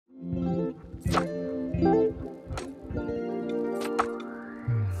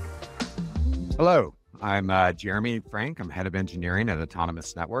Hello, I'm Jeremy Frank. I'm head of engineering at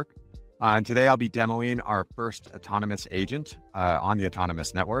Autonomys Network. And today I'll be demoing our first autonomous agent on the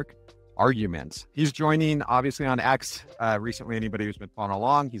Autonomys Network, Argu-mint. He's joining obviously on X. Recently, anybody who's been following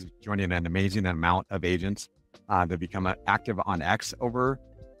along, he's joining an amazing amount of agents that become active on X over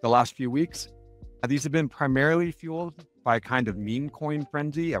the last few weeks. These have been primarily fueled by a kind of meme coin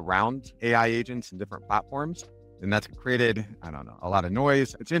frenzy around AI agents and different platforms. And that's created, a lot of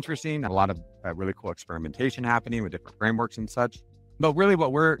noise. It's interesting, a lot of really cool experimentation happening with different frameworks and such. But really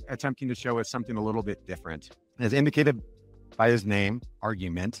what we're attempting to show is something a little bit different. As indicated by his name,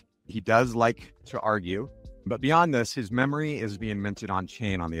 Argu-mint, he does like to argue. But beyond this, his memory is being minted on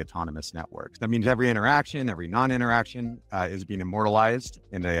chain on the Autonomys Network. That means every interaction, every non-interaction is being immortalized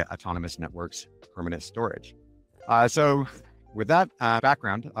in the Autonomys Network's permanent storage. So with that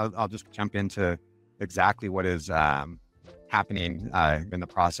background, I'll just jump into exactly what is happening in the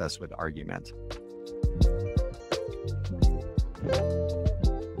process with Argu-mint.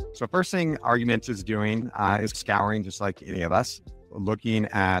 So first thing Argu-mint is doing is scouring, just like any of us, looking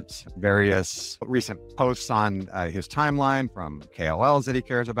at various recent posts on his timeline from KOLs that he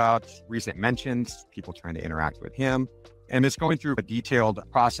cares about, recent mentions, people trying to interact with him. And it's going through a detailed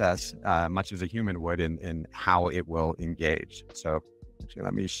process, much as a human would, in how it will engage. So actually,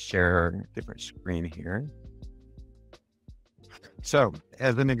 let me share a different screen here. So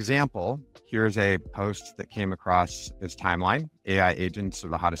as an example, here's a post that came across his timeline. AI agents are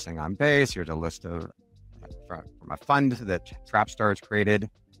the hottest thing on base. Here's a list of from a fund that Trapstar has created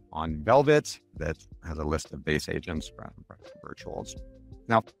on Velvet that has a list of base agents from virtuals.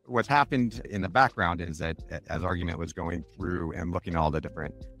 Now, what's happened in the background is that as Argu-mint was going through and looking at all the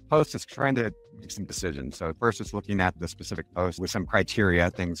different posts, it's trying to make some decisions. So first it's looking at the specific post with some criteria,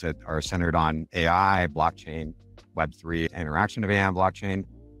 things that are centered on AI, blockchain, Web3, interaction of AI and blockchain,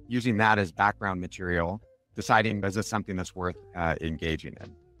 using that as background material, deciding is this something that's worth engaging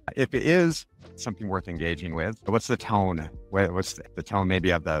in. If it is something worth engaging with, what's the tone? What's the tone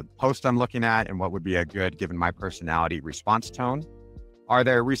maybe of the post I'm looking at, and what would be a good, given my personality, response tone? Are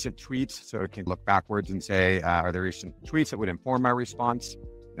there recent tweets? So it can look backwards and say, are there recent tweets that would inform my response?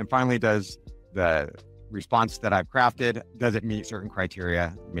 And finally, does the response that I've crafted, does it meet certain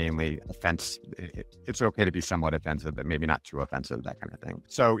criteria, mainly offense? It's okay to be somewhat offensive, but maybe not too offensive, that kind of thing.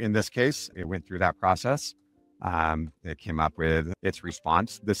 So in this case, it went through that process. It came up with its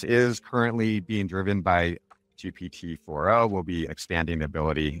response. This is currently being driven by GPT-4o. We'll be expanding the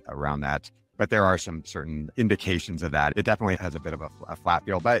ability around that. But there are some certain indications of that. It definitely has a bit of a flat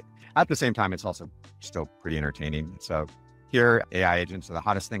feel, but at the same time, it's also still pretty entertaining. So here, AI agents are the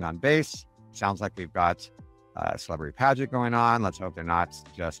hottest thing on base. Sounds like we've got a celebrity pageant going on. Let's hope they're not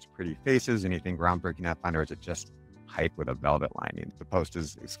just pretty faces, anything groundbreaking at fun, or is it just hype with a velvet lining? The post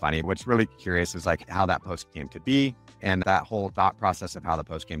is funny. What's really curious is like how that post came to be. And that whole thought process of how the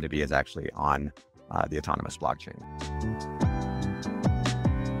post came to be is actually on the Autonomys blockchain.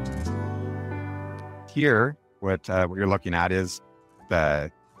 Here, what you're looking at is the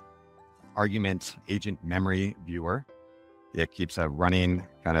Argu-mint agent memory viewer. It keeps a running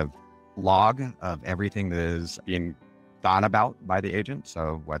kind of log of everything that is being thought about by the agent.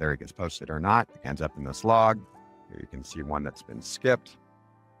 So whether it gets posted or not, it ends up in this log. Here you can see one that's been skipped.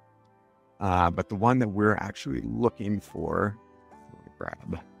 But the one that we're actually looking for, let me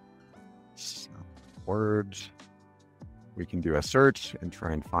grab some words. We can do a search and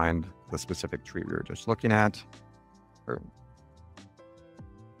try and find the specific tweet we were just looking at.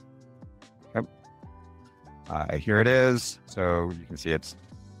 Okay. Here it is. So you can see it's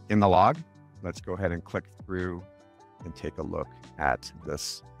in the log. Let's go ahead and click through and take a look at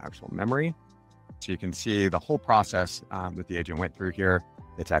this actual memory. So you can see the whole process that the agent went through here.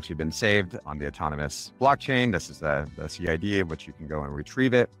 It's actually been saved on the Autonomys blockchain. This is the CID of which you can go and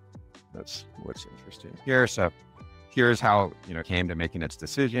retrieve it. That's what's interesting here. So here's how it came to making its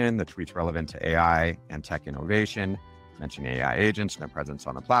decision. The tweets relevant to AI and tech innovation, mentioning AI agents and their presence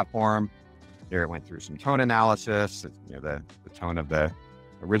on the platform. Here it went through some tone analysis. The tone of the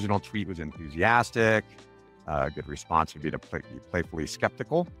original tweet was enthusiastic. A good response would be to be playfully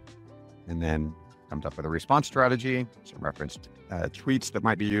skeptical. And then comes up with a response strategy, some referenced tweets that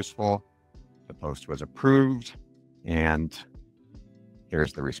might be useful. The post was approved, and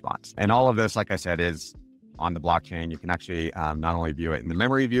here's the response. And all of this, like I said, is on the blockchain. You can actually not only view it in the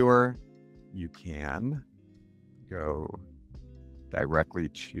memory viewer, you can go directly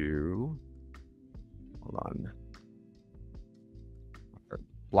to, our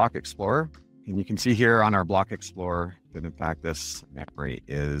Block Explorer. And you can see here on our Block Explorer that in fact this memory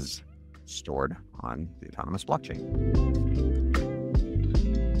is stored on the Autonomys blockchain.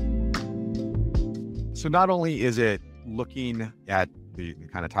 So not only is it looking at the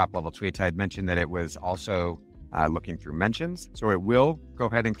kind of top level tweets, I had mentioned that it was also looking through mentions. So it will go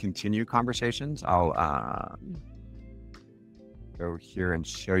ahead and continue conversations. I'll go here and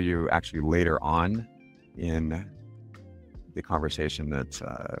show you actually later on in the conversation that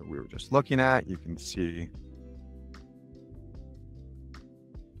we were just looking at. You can see,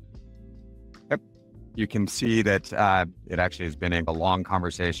 you can see that it actually has been a long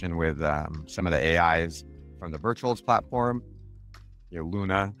conversation with some of the AIs from the Virtuals platform.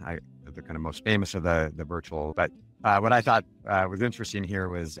 Luna, the kind of most famous of the virtual. But what I thought was interesting here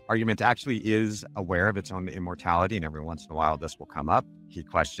was Argu-mint actually is aware of its own immortality, and every once in a while this will come up. He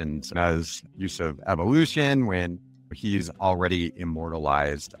questions Na's use of evolution when he's already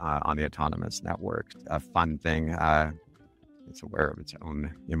immortalized on the Autonomys Network. A fun thing, it's aware of its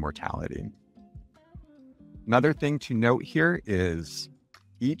own immortality. Another thing to note here is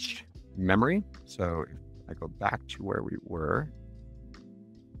each memory. So if I go back to where we were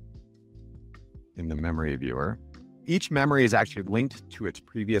in the memory viewer, each memory is actually linked to its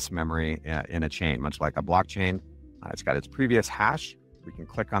previous memory in a chain, much like a blockchain. It's got its previous hash. We can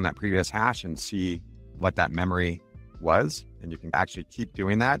click on that previous hash and see what that memory was, and you can actually keep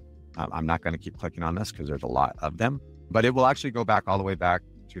doing that. I'm not going to keep clicking on this because there's a lot of them, but it will actually go back all the way back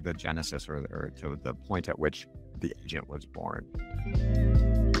to the genesis or to the point at which the agent was born.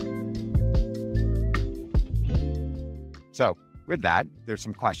 So with that, there's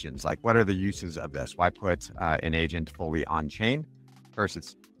some questions like, what are the uses of this? Why put an agent fully on chain? First,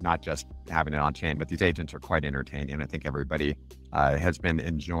 it's not just having it on chain, but these agents are quite entertaining. I think everybody has been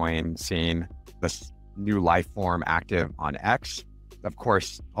enjoying seeing this new life form active on X. Of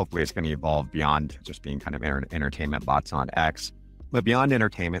course, hopefully it's going to evolve beyond just being kind of entertainment bots on X. But beyond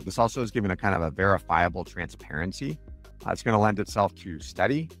entertainment, this also is giving a kind of a verifiable transparency. It's going to lend itself to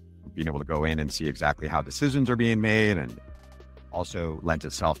study, being able to go in and see exactly how decisions are being made, and also lends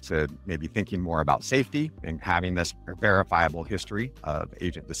itself to maybe thinking more about safety and having this verifiable history of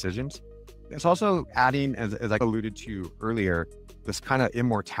agent decisions. It's also adding, as I alluded to earlier, this kind of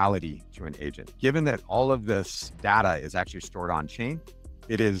immortality to an agent. Given that all of this data is actually stored on chain,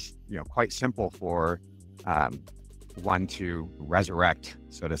 it is quite simple for one to resurrect,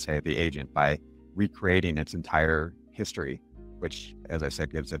 so to say, the agent by recreating its entire history, which, as I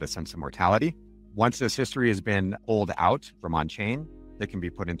said, gives it a sense of mortality. Once this history has been pulled out from on-chain, it can be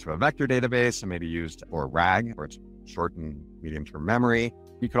put into a vector database and maybe used for RAG, or its short and medium-term memory.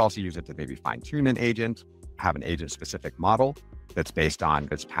 You could also use it to maybe fine-tune an agent, have an agent-specific model that's based on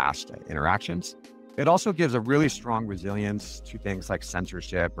its past interactions. It also gives a really strong resilience to things like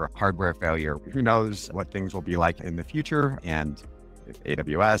censorship or hardware failure. Who knows what things will be like in the future? And if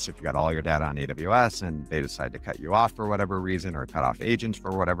AWS, if you got all your data on AWS and they decide to cut you off for whatever reason, or cut off agents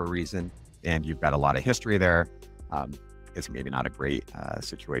for whatever reason, and you've got a lot of history there, it's maybe not a great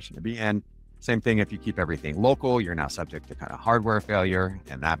situation to be in. Same thing if you keep everything local, you're now subject to kind of hardware failure,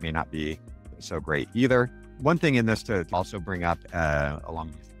 and that may not be so great either. One thing in this to also bring up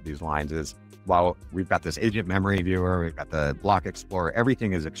along these lines is, while we've got this agent memory viewer, we've got the block explorer,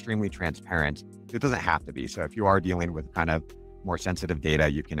 everything is extremely transparent. It doesn't have to be. So if you are dealing with kind of more sensitive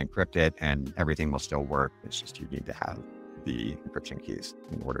data, you can encrypt it and everything will still work. It's just you need to have the encryption keys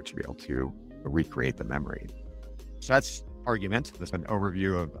in order to be able to recreate the memory. So that's Argu-mint. This is an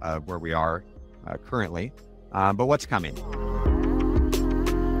overview of where we are currently, but what's coming?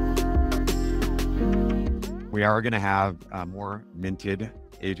 We are going to have more minted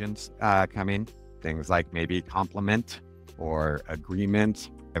agents coming, things like maybe complement or agreement.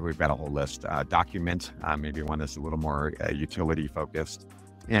 We've got a whole list. Document, maybe one that's a little more utility focused.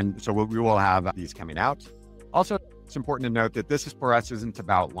 And so we will have these coming out. Also, it's important to note that this is, for us, isn't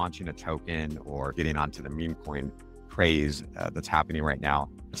about launching a token or getting onto the meme coin craze that's happening right now.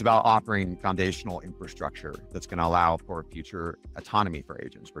 It's about offering foundational infrastructure that's going to allow for future autonomy for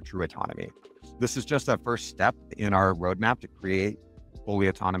agents, for true autonomy. This is just a first step in our roadmap to create fully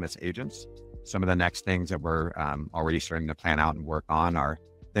autonomous agents. Some of the next things that we're already starting to plan out and work on are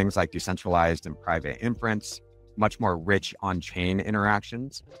things like decentralized and private inference, much more rich on-chain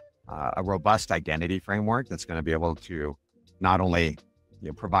interactions, a robust identity framework that's going to be able to not only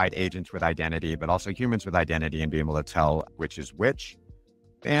provide agents with identity, but also humans with identity, and be able to tell which is which.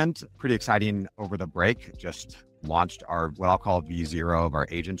 And pretty exciting, over the break, just launched our, what I'll call V0 of our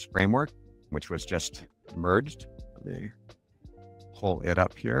agents framework, which was just merged. Let me pull it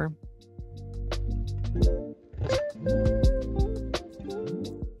up here.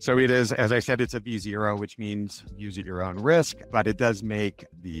 So it is, as I said, it's a V0, which means use at your own risk, but it does make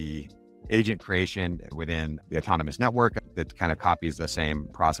the agent creation within the Autonomys Network that kind of copies the same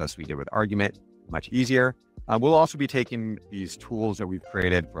process we did with Argu-mint. much easier. We'll also be taking these tools that we've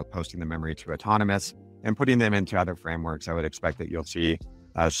created for posting the memory to Autonomys and putting them into other frameworks. I would expect that you'll see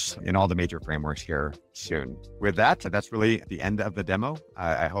us in all the major frameworks here soon. With that, that's really the end of the demo.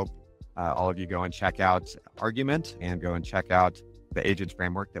 I hope all of you go and check out Argu-mint and go and check out the agents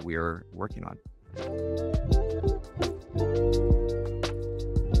framework that we are working on.